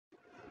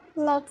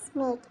Let's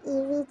make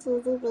easy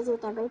cheesy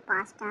vegetable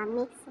pasta,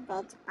 mixed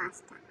veg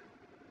pasta.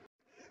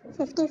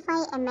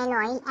 55 ml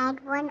oil,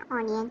 add 1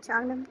 onion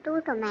chopped,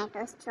 2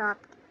 tomatoes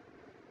chopped.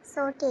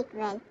 Saute it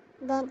well.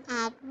 Then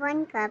add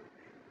 1 cup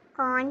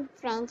corn,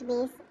 French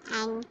beans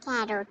and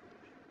carrot.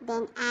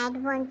 Then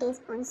add 1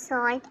 teaspoon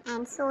salt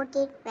and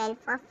saute it well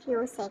for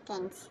few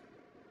seconds.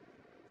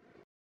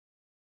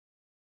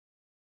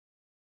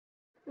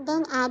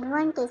 Then add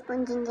 1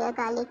 teaspoon ginger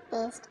garlic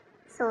paste.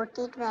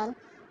 Saute it well.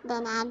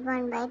 Then add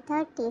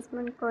 1/3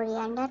 teaspoon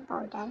coriander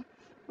powder,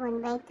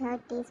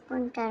 1/3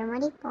 teaspoon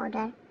turmeric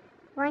powder,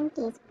 1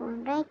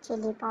 teaspoon red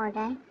chili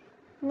powder.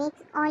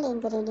 Mix all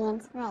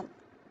ingredients well.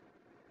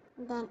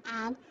 Then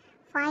add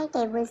 5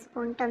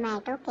 tablespoon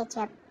tomato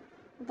ketchup.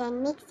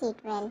 Then mix it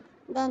well.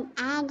 Then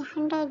add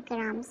 100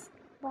 grams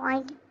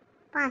boiled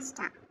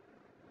pasta.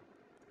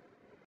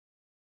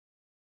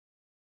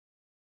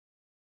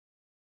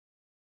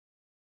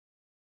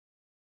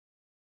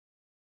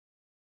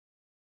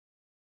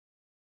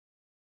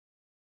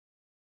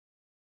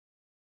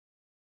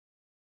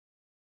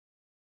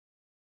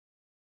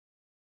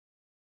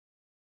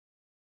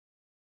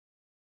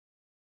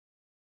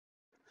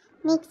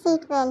 Mix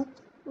it well.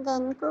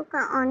 Then cook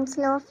on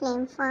slow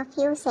flame for a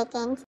few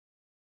seconds.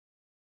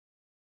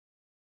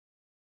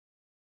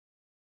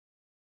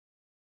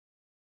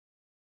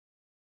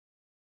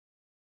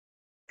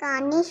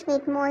 Garnish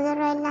with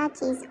mozzarella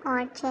cheese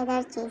or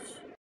cheddar cheese.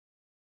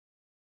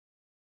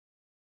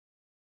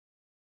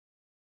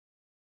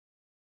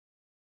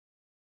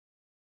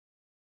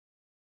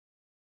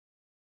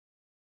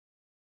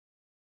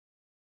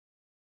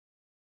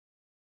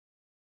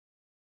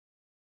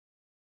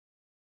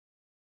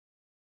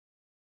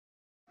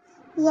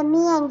 Yummy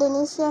and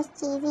delicious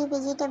cheesy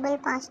vegetable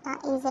pasta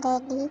is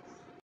ready.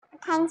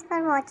 Thanks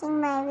for watching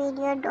my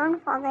video.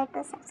 Don't forget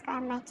to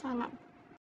subscribe my channel.